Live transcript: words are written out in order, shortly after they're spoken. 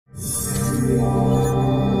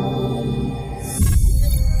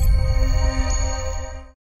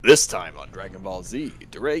This time on Dragon Ball Z,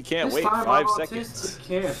 DeRay can't wait 5 seconds.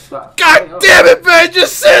 God damn it, man!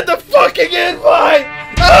 Just send the fucking invite!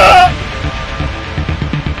 Ah!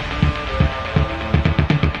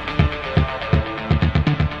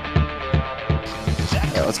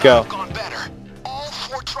 Yeah, let's go. All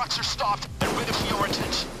 4 trucks are stopped and ready for your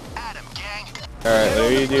attention. Adam, gang. Alright, what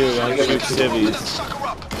do you do? Don't shoot civvies. Sucker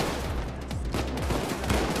up.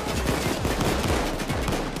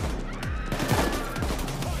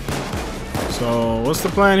 So, what's the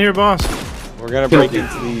plan here, boss? We're gonna break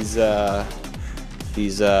into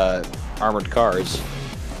these armored cars.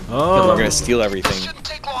 Oh. We're gonna steal everything. Shouldn't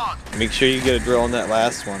take long. Make sure you get a drill on that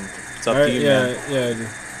last one. It's up to you, man. Yeah.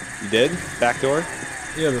 You did? Back door?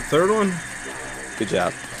 Yeah, the third one? Good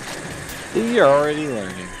job. You're already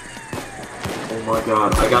learning. Oh my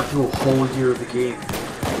god, I got through a whole year of the game.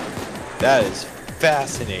 That is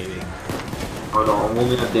fascinating. Oh no, I'm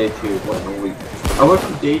only on day 2, what, in a week. I went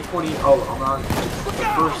from day 20, I'm on the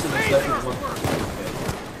first and the second one.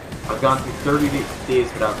 I've gone through 30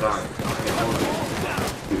 days without dying.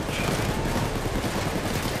 Huge.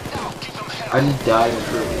 I didn't die in the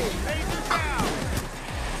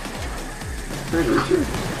Richard.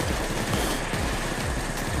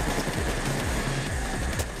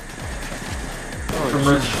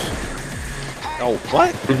 Oh,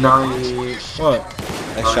 what? Good night. What?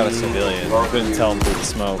 I shot a civilian. I couldn't tell him through the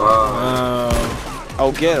smoke.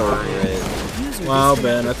 Oh, get over it. Wow,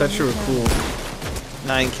 Ben, I thought you were cool.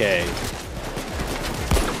 9K. I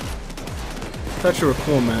thought you were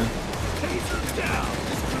cool, man.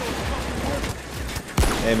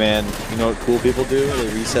 Hey, man, you know what cool people do? They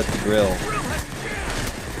reset the grill.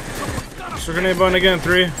 Extra grenade button again,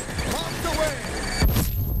 3.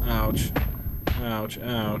 Ouch. Ouch,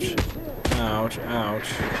 ouch. Ouch,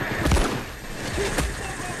 ouch.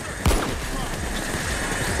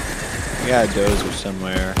 I got a dozer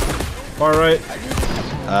somewhere. Far right.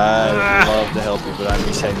 I'd love to help you, but I'm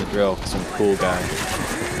resetting the drill because I'm a cool guy.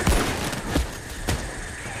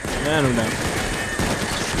 Man, I'm down.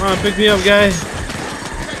 Come on, pick me up, guys.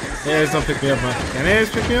 Yeah, don't pick me up, man. Can they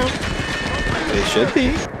pick me up? They should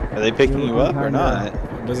be. Are they picking you up or not?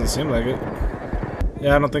 It doesn't seem like it.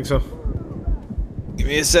 Yeah, I don't think so. Give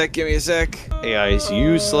me a sec, give me a sec. AI is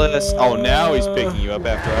useless. Oh, now he's picking you up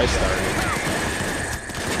after I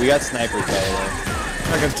started. We got snipers, by the way.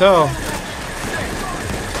 I can tell.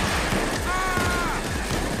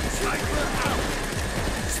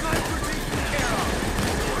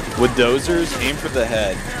 With dozers, aim for the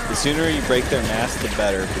head. The sooner you break their mask, the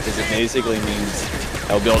better, because it basically means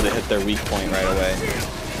they'll be able to hit their weak point right away.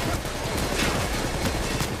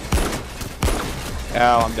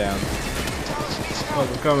 Ow, I'm down. Oh,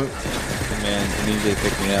 they're coming. Good man, you need to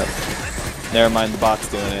pick me up. Never mind, the bot's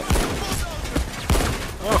doing it.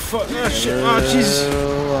 Oh, fuck. Oh, shit. Oh, Jesus. A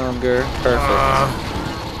little longer. Perfect.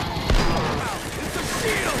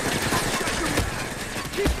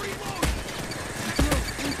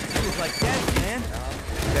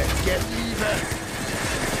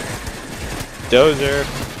 Dozer.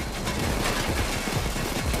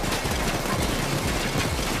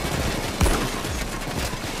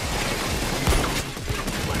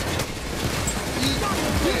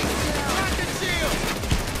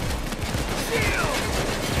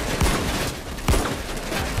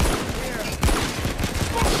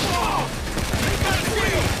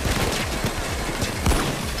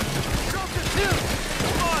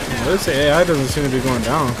 This AI doesn't seem to be going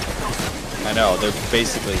down. I know, they're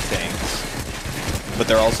basically tanks. But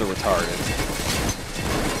they're also retarded.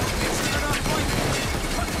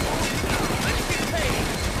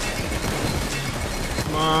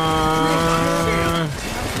 Come on.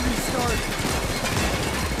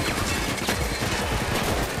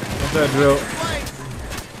 What's that drill?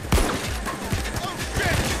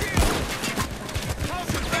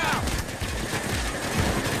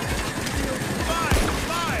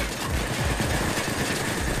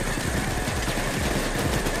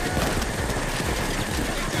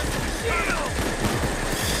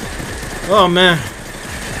 Oh man.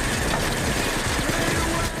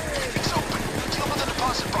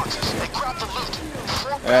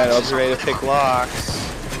 Alright, I'll be ready to pick locks.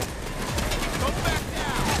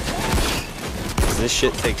 This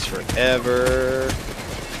shit takes forever.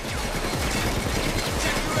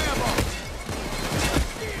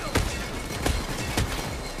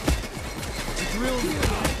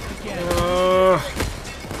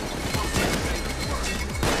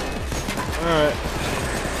 Alright.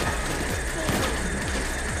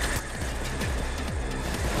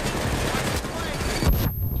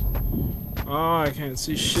 Oh, I can't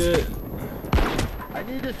see shit. I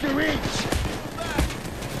need a syringe.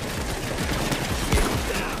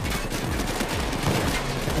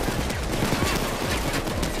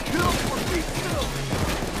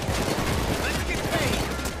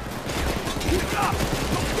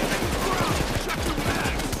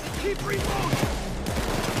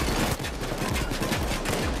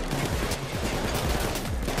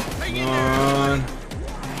 Come on.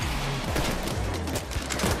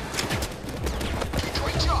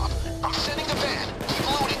 Great job. I'm sending the van. Keep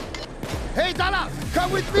loading. Hey, Dala,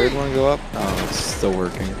 come with Third me. one go up? Oh, it's still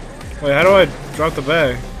working. Wait, how do I drop the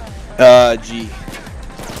bag? G.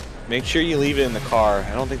 Make sure you leave it in the car.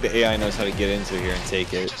 I don't think the AI knows how to get into here and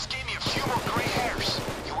take it. Just gave me a few more gray hairs.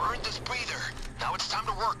 You earned this breather. Now it's time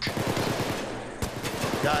to work.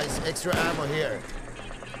 Guys, extra ammo here.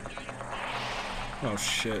 Oh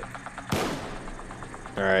shit.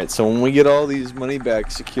 Alright, so when we get all these money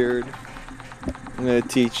bags secured, I'm gonna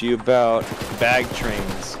teach you about bag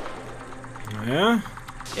trains. Yeah?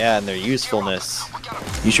 Yeah, and their usefulness.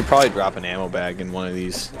 You should probably drop an ammo bag in one of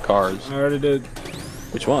these cars. I already did.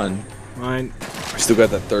 Which one? Mine. We still got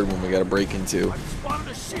that third one we gotta break into.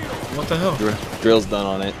 What the hell? Drill's done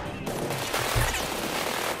on it.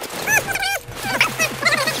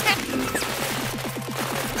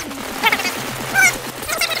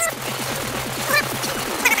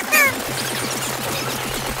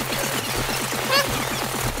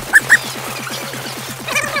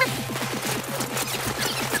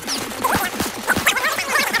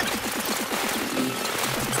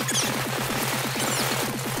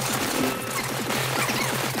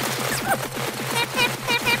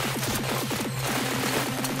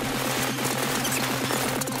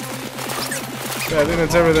 Yeah, I think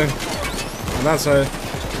that's everything. On that side.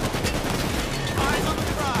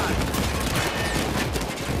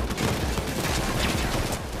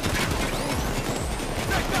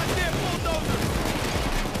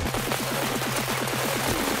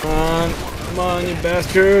 Come on, you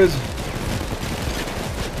bastards.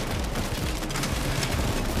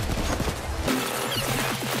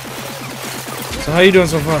 So how you doing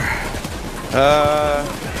so far?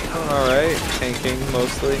 Doing alright. Tanking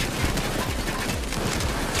mostly.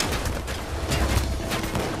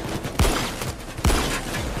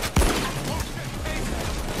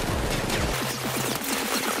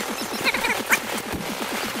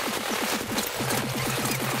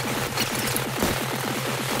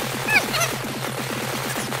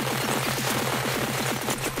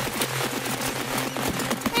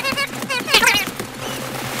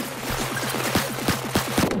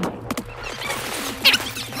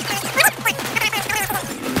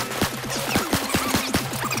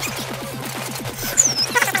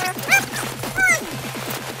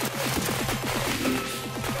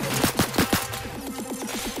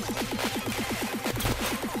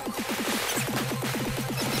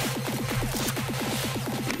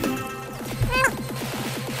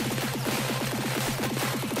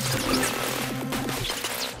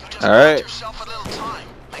 Alright.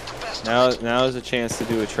 Now is a chance to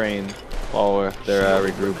do a train while they're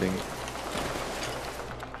regrouping.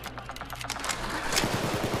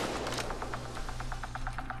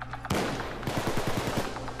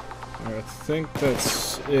 I think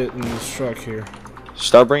that's it in this truck here.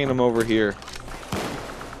 Start bringing them over here.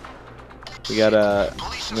 We gotta.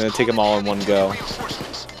 I'm gonna take them all in one go.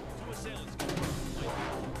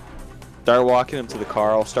 Start walking them to the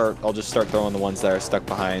car. I'll just start throwing the ones that are stuck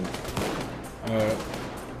behind. Alright.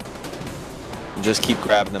 And just keep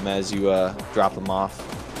grabbing them as you drop them off.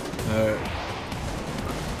 Alright.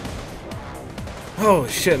 Holy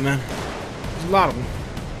shit, man. There's a lot of them.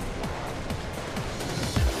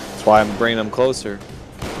 That's why I'm bringing them closer.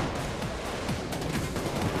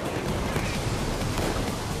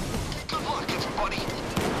 Good luck, everybody.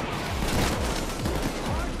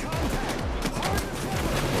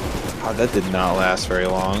 God, that did not last very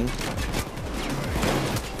long.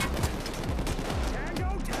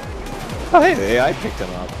 Oh, hey, the AI picked him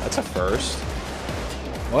up. That's a first.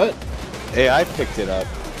 What? AI picked it up.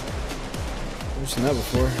 I've seen that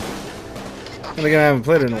before. And again, I haven't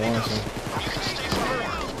played it in a while, so.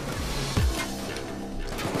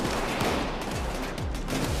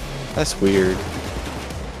 That's weird. I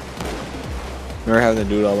remember having to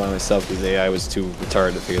do it all by myself because AI was too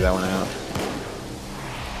retarded to figure that one out.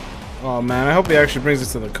 Oh man, I hope he actually brings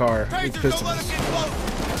us to the car. He's pissed at us.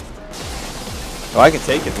 Oh, I can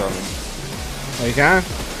take it from him. Oh, you can?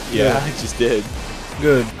 Yeah, I just did.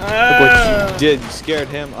 Good. Look what you did. You scared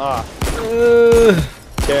him off.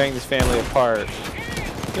 Tearing this family apart.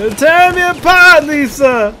 You're tearing me apart,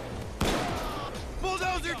 Lisa!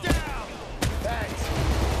 Bulldozer down.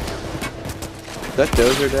 Is that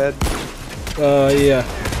Dozer dead? Yeah.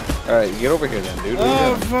 Alright, get over here then, dude.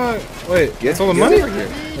 Oh, fuck. Wait, that's all the Get money? over here.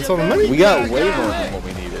 That's all the money? We got way more than what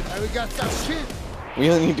we needed. And we got some shit. We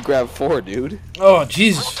only need to grab 4, dude. Oh,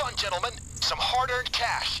 Jesus. Well done, gentlemen. Some hard-earned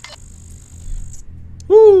cash.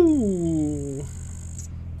 Woo!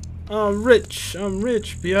 I'm rich,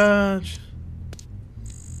 biatch.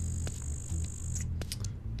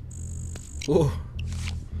 Oh.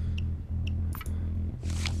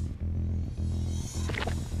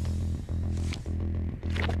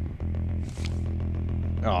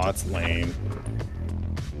 Oh, that's lame.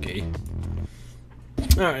 Okay.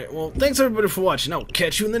 Alright, well, thanks everybody for watching. I'll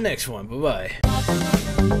catch you in the next one. Bye-bye.